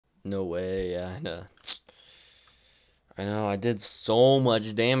No way, yeah, I know. I know, I did so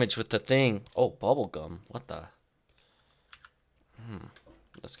much damage with the thing. Oh, bubblegum. What the? Hmm.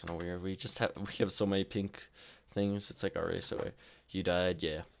 That's kind of weird. We have so many pink things. It's like our race away. You died,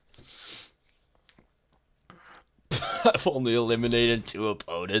 yeah. I've only eliminated 2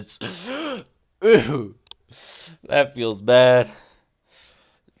 opponents. Ooh, that feels bad.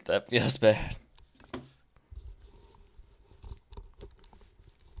 That feels bad.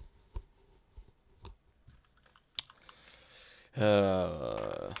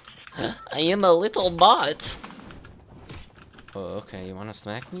 Uh, I am a little bot. Oh, okay. You wanna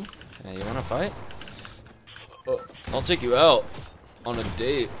smack me? You wanna fight? I'll take you out on a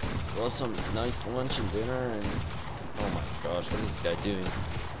date. We'll have some nice lunch and dinner and... Oh my gosh, what is this guy doing?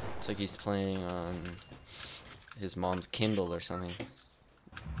 It's like he's playing on his mom's Kindle or something.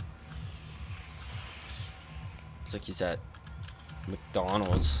 It's like he's at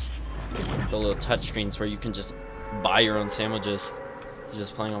McDonald's. The little touchscreens where you can just buy your own sandwiches. He's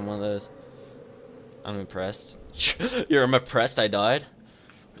just playing on one of those. I'm impressed. You're impressed I died?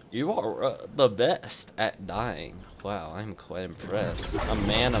 You are the best at dying. Wow, I'm quite impressed. A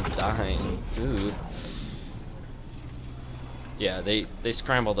man of dying. Ooh. Yeah, they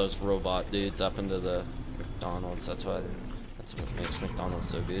scramble those robot dudes up into the McDonald's. That's what makes McDonald's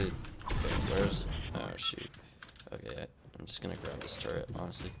so good. Okay, where's... Oh, shoot. Okay, I'm just gonna grab this turret,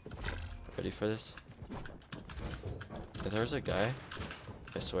 honestly. Ready for this? If there's a guy...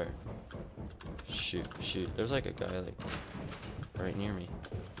 I swear. Shoot, shoot. There's like a guy, like, right near me.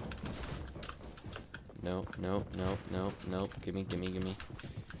 Nope, nope, nope, nope, nope. Gimme, gimme, gimme.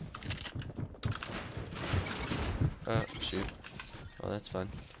 Oh, shoot. Well, that's fun.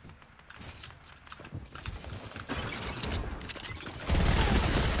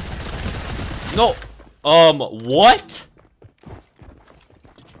 No! What?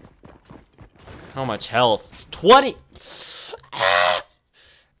 How much health? 20!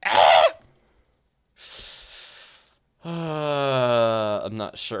 I'm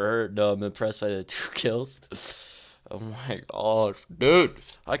not sure. No, I'm impressed by the 2 kills. Oh my gosh. Dude,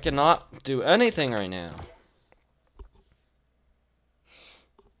 I cannot do anything right now.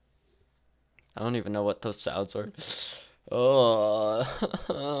 I don't even know what those sounds are. Oh,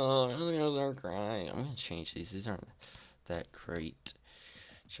 I'm gonna start crying. I'm gonna change these. These aren't that great.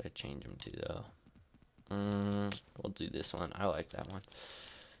 Should I change them to though? We'll do this one. I like that one.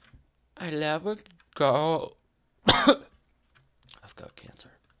 I love a gold. I've got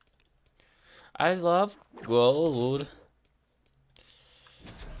cancer. I love gold.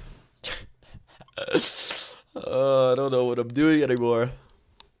 I don't know what I'm doing anymore.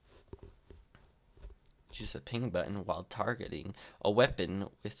 Use the ping button while targeting a weapon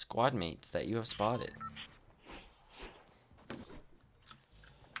with squad mates that you have spotted.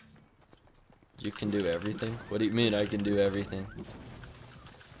 You can do everything? What do you mean I can do everything?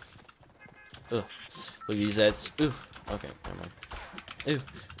 Ugh. Look at these ads. Ooh. Okay, never mind. Ooh.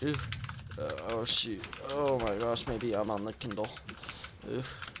 Ooh. Oh shoot. Oh my gosh, maybe I'm on the Kindle. Ooh.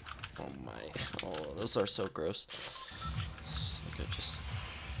 Oh my. Oh, those are so gross. I could just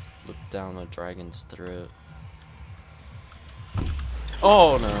look down a dragon's throat.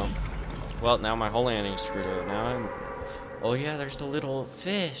 Oh no. Well, now my whole landing's screwed up. Now I'm... Oh yeah, there's the little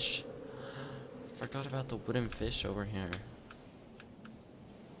fish. Forgot about the wooden fish over here.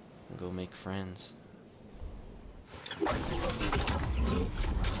 Go make friends. But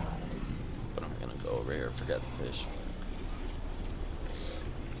I'm gonna go over here and forget the fish.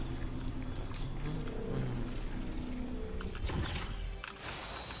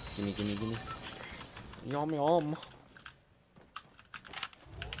 Gimme, gimme, gimme. Yum, yum.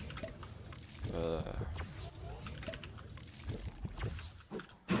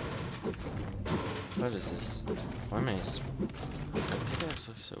 What is this? Why am I... My pickaxe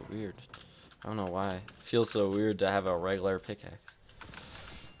looks so weird. I don't know why. It feels so weird to have a regular pickaxe.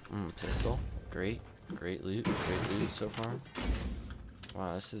 Pistol. Great. Great loot. Great loot so far.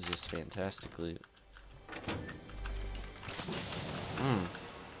 Wow, this is just fantastic loot.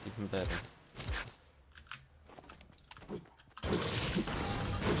 Even better.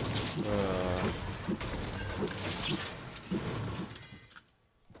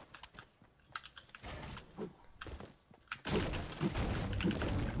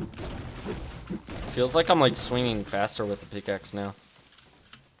 Feels like I'm like swinging faster with the pickaxe now.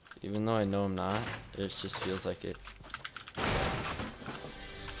 Even though I know I'm not, it just feels like it.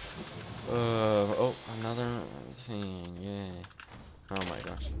 Oh, another thing, yay. Oh my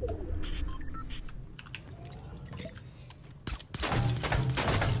gosh.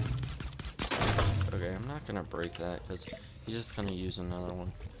 Okay, I'm not gonna break that because he's just gonna use another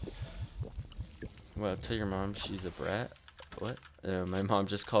one. Well, tell your mom she's a brat. What? My mom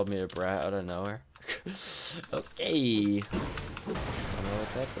just called me a brat out of nowhere. Okay. Don't know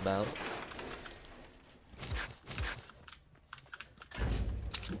what that's about.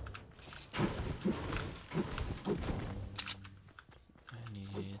 I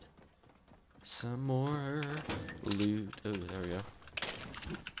need some more loot. Oh, there we go.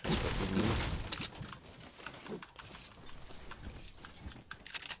 That's what we need.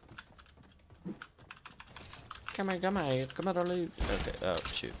 Come on, loot. Okay, oh,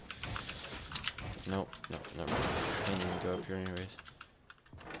 shoot. Nope, never mind. Can't even go up here anyways.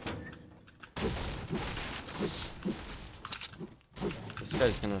 This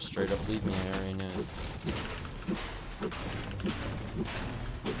guy's gonna straight up leave me here right now.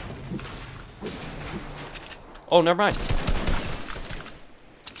 Oh, never mind.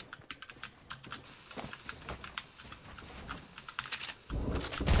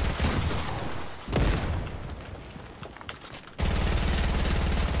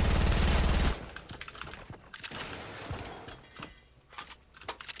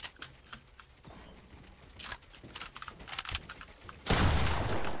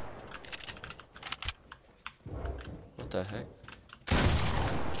 What the heck?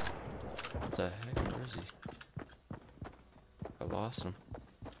 What the heck? Where is he? I lost him.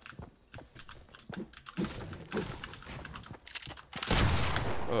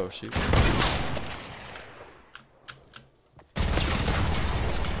 Oh, shoot.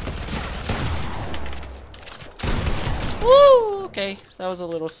 Woo! Okay, that was a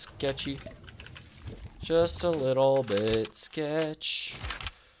little sketchy. Just a little bit sketch.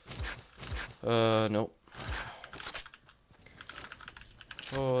 Nope.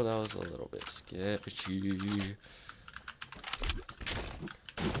 Oh, that was a little bit sketchy.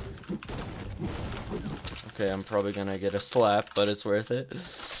 Okay, I'm probably gonna get a slap, but it's worth it.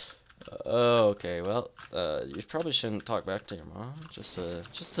 Okay, well, you probably shouldn't talk back to your mom. Just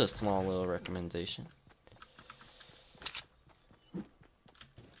a small little recommendation.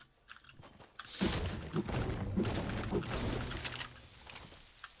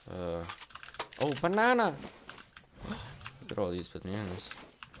 Oh, banana! Look at all these bananas.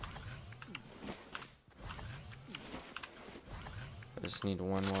 I just need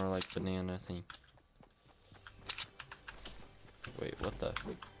one more, like, banana thing. Wait, what the?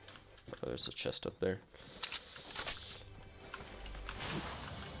 Oh, there's a chest up there.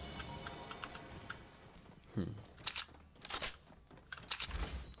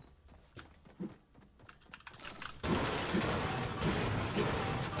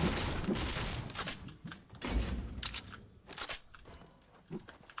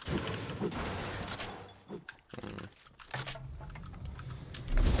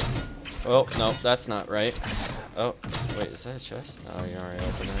 Oh, no, that's not right. Oh, wait, is that a chest? No, you already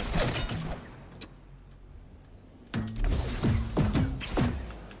opened it.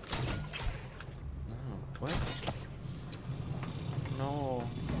 No, what? No.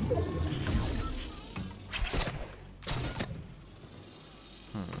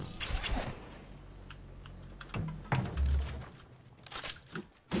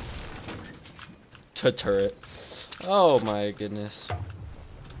 Turret. Oh my goodness.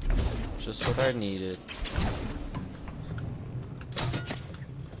 Just what I needed.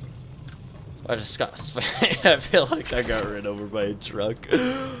 I just got spanked. I feel like I got ran over by a truck.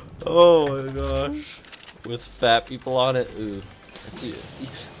 Oh my gosh. With fat people on it. Ooh. Let's see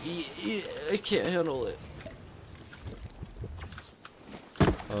it. I can't handle it.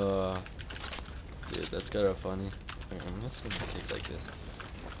 Dude, that's kind of funny. Okay, I'm just gonna take like this.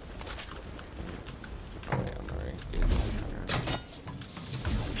 Oh wait, I'm already good.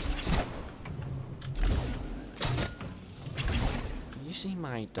 You see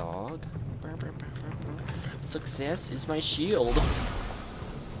my dog? Success is my shield.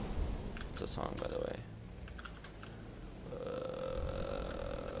 It's a song, by the way.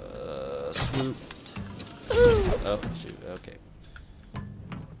 Swooped. Oh, shoot, okay.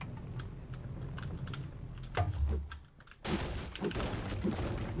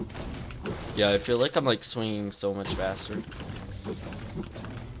 Yeah, I feel like I'm like swinging so much faster.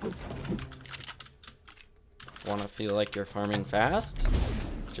 Wanna feel like you're farming fast?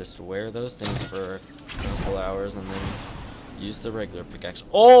 Just wear those things for a couple hours and then use the regular pickaxe.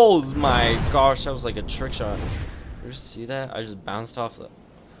 Oh my gosh, that was like a trick shot. You see that? I just bounced off the...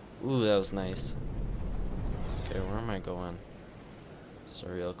 Ooh, that was nice. Okay, where am I going? It's a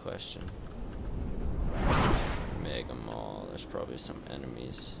real question. Mega Mall. There's probably some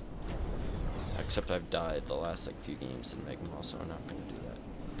enemies. Except I've died the last like few games in Mega Mall, so I'm not gonna do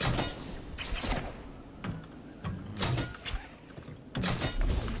that.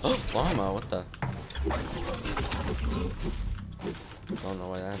 Oh, llama! What the? Don't know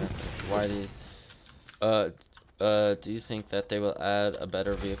why that happened. Why do you think that they will add a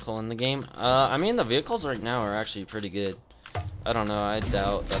better vehicle in the game? I mean, the vehicles right now are actually pretty good. I don't know, I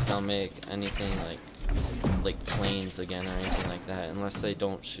doubt that they'll make anything like planes again or anything like that, unless they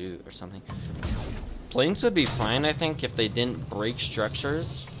don't shoot or something. Planes would be fine, I think, if they didn't break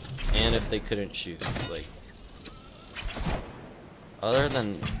structures and if they couldn't shoot. Like, other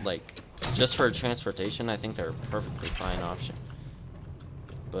than, like, just for transportation, I think they're a perfectly fine option.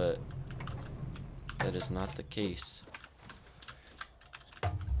 But that is not the case.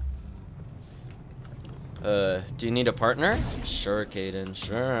 Do you need a partner? Sure, Caden.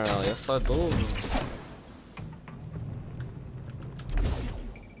 Sure. Yes, I do.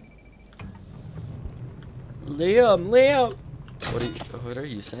 Liam! What are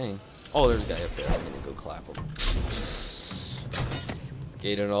you saying? Oh, there's a guy up there. I'm gonna go clap him.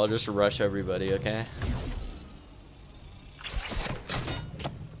 Caden, I'll just rush everybody, okay?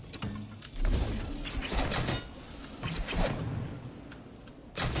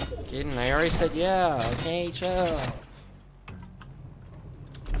 Caden, I already said yeah. Okay, chill.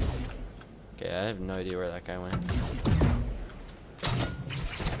 Okay, I have no idea where that guy went.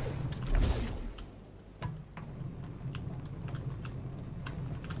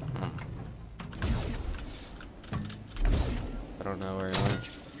 I don't know where he went.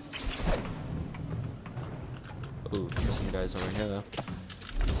 Ooh, there's some guys over here though.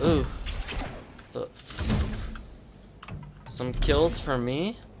 Ooh. Some kills for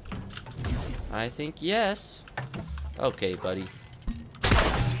me? I think yes. Okay, buddy.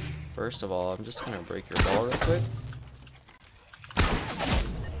 First of all, I'm just gonna break your ball real quick.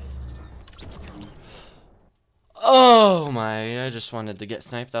 Oh my, I just wanted to get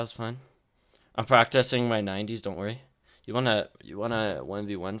sniped. That was fun. I'm practicing my 90s, don't worry. You wanna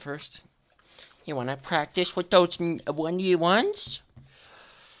 1v1 first? You wanna practice with those 1v1s?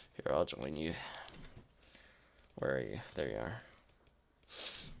 Here, I'll join you. Where are you? There you are.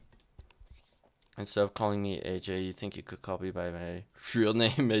 Instead of calling me AJ, you think you could call me by my real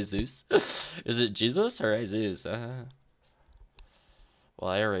name, Jesus? Is it Jesus or Jesus?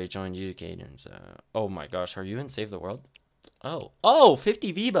 Well, I already joined you, Caden. So. Oh my gosh, are you in Save the World? Oh,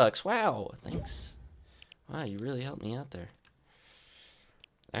 50 V-Bucks. Wow, thanks. Wow, you really helped me out there.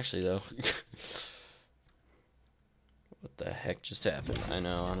 Actually, though. What the heck just happened? I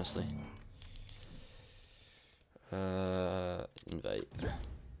know, honestly. Invite.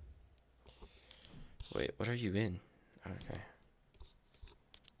 Wait, what are you in? Okay.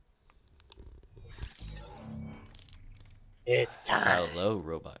 It's time. Hello,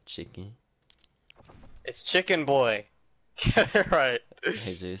 Robot Chicken. It's Chicken Boy. Right.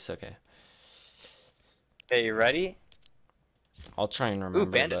 Jesus, okay. Okay, you ready? I'll try and remember.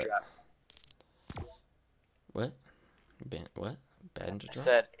 Ooh, bandit drop. What? What? Bandit I drop?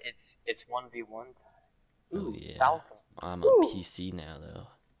 said it's 1v1 time. Ooh, yeah. Falcon. I'm on PC now, though.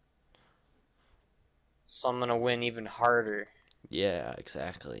 So I'm gonna win even harder. Yeah,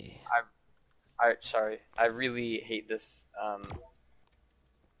 exactly. Sorry. I really hate this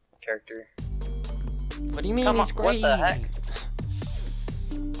character. What do you mean Come he's on, great? what the heck?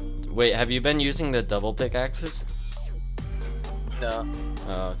 Wait, have you been using the double pickaxes? No.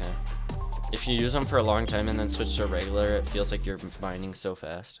 Oh, okay. If you use them for a long time and then switch to regular, it feels like you're mining so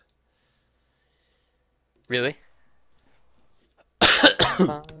fast. Really?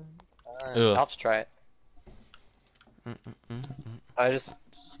 Ugh. I'll just try it. I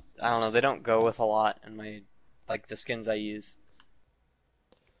don't know, they don't go with a lot in my, like, the skins I use.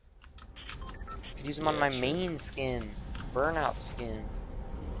 I could use them on my main skin, burnout skin.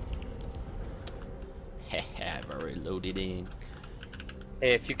 Haha, I've already loaded in.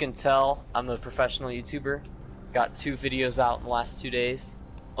 Hey, if you can tell, I'm a professional YouTuber. Got 2 videos out in the last 2 days.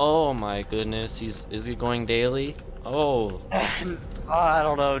 Oh my goodness, is he going daily? Oh. I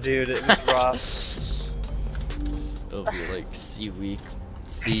don't know, dude, it was rough. It'll be like C week,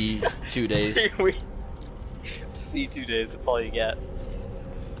 C 2 days. C week. C 2 days, that's all you get.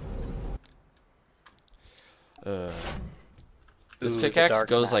 This Ooh, pickaxe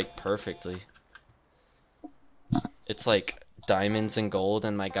goes map. like perfectly. It's like diamonds and gold,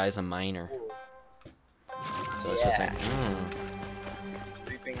 and my guy's a miner. So it's just like, He's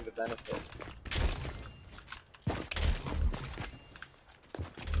reaping the benefits.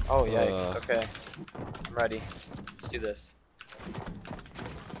 Oh, yikes, okay. I'm ready. Let's do this.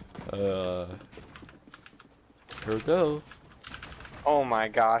 Here we go. Oh my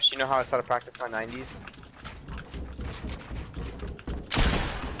gosh, you know how I started to practice my 90s?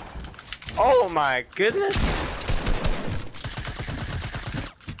 Oh my goodness!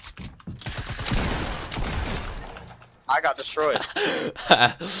 I got destroyed.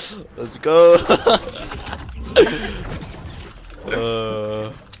 Let's go.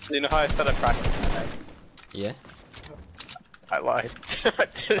 So you know how I said I practiced my knife? Yeah. I lied. I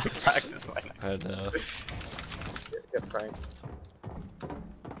didn't practice my knife. I know. Get pranked.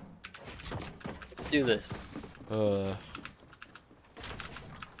 Let's do this. Oh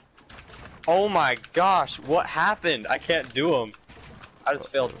my gosh, what happened? I can't do them. I just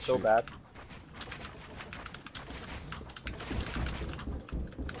failed so bad.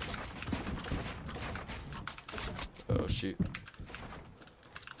 Oh shoot.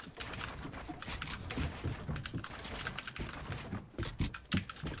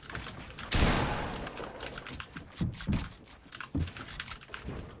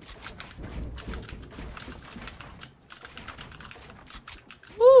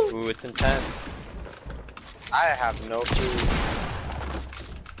 Ooh, it's intense. I have no clue.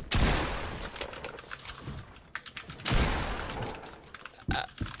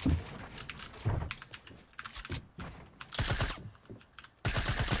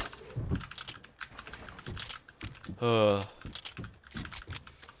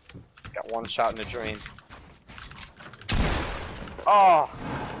 Got one shot in the drain. Oh!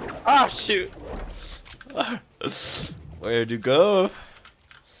 Oh shoot! Where'd you go?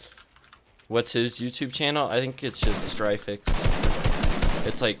 What's his YouTube channel? I think it's just Strifix.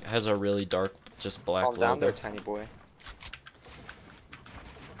 It's like has a really dark, just black Calm down logo. there, tiny boy.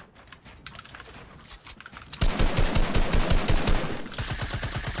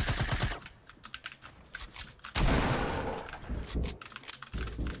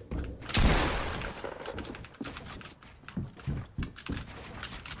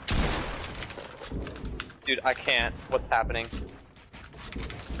 Dude, I can't. What's happening?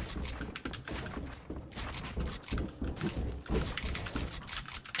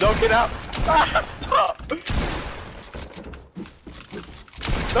 Don't get out! Ah, stop!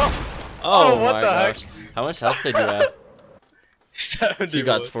 No! Oh, what my the gosh. heck? How much health did you have? 70 You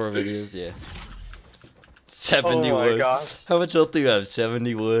got wood. 4 videos, yeah. 70 Oh my wood. gosh. How much health do you have?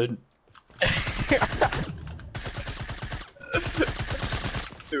 70 wood.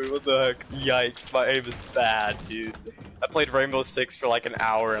 Dude, what the heck? Yikes, my aim is bad, dude. I played Rainbow Six for like an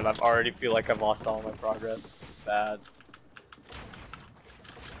hour and I already feel like I've lost all my progress. It's bad.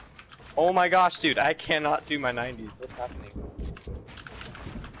 Oh my gosh, dude, I cannot do my 90s. What's happening?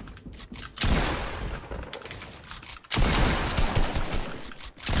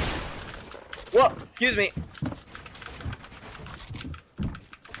 Whoa, excuse me.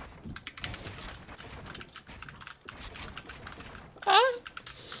 Ah.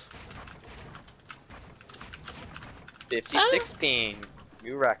 56 ping.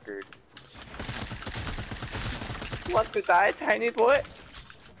 New record. Want to die, tiny boy?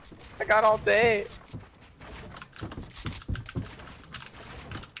 I got all day.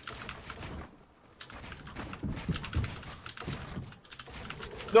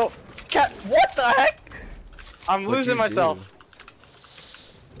 No, cat. What the heck? I'm What'd losing you myself.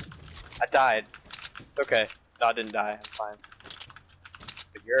 do? I died. It's okay. No, I didn't die. I'm fine.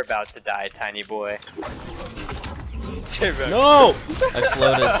 But you're about to die, tiny boy. No! I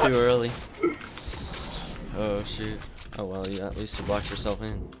floated too early. Oh shoot. Oh well, you at least you blocked yourself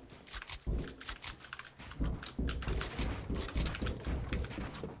in.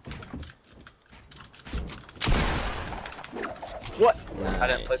 What? Nice. I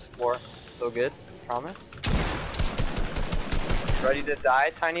didn't place 4. So good. Promise. Ready to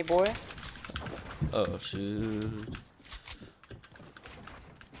die, tiny boy? Oh shoot.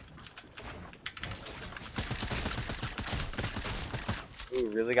 Ooh,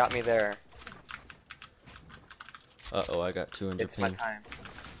 really got me there. Uh oh, I got 200 It's my ping. time.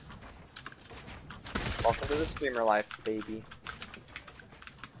 Welcome to the streamer life, baby.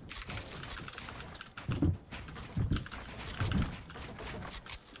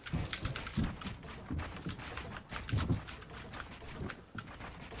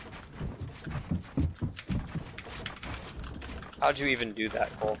 How'd you even do that,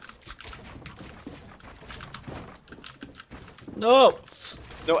 Cole? No!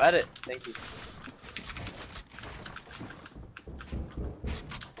 No edit. Thank you.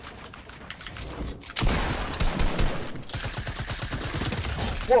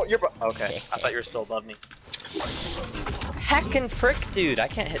 Whoa, you're okay. I thought you were still above me. Heckin' frick, dude! I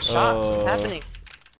can't hit shots. What's happening?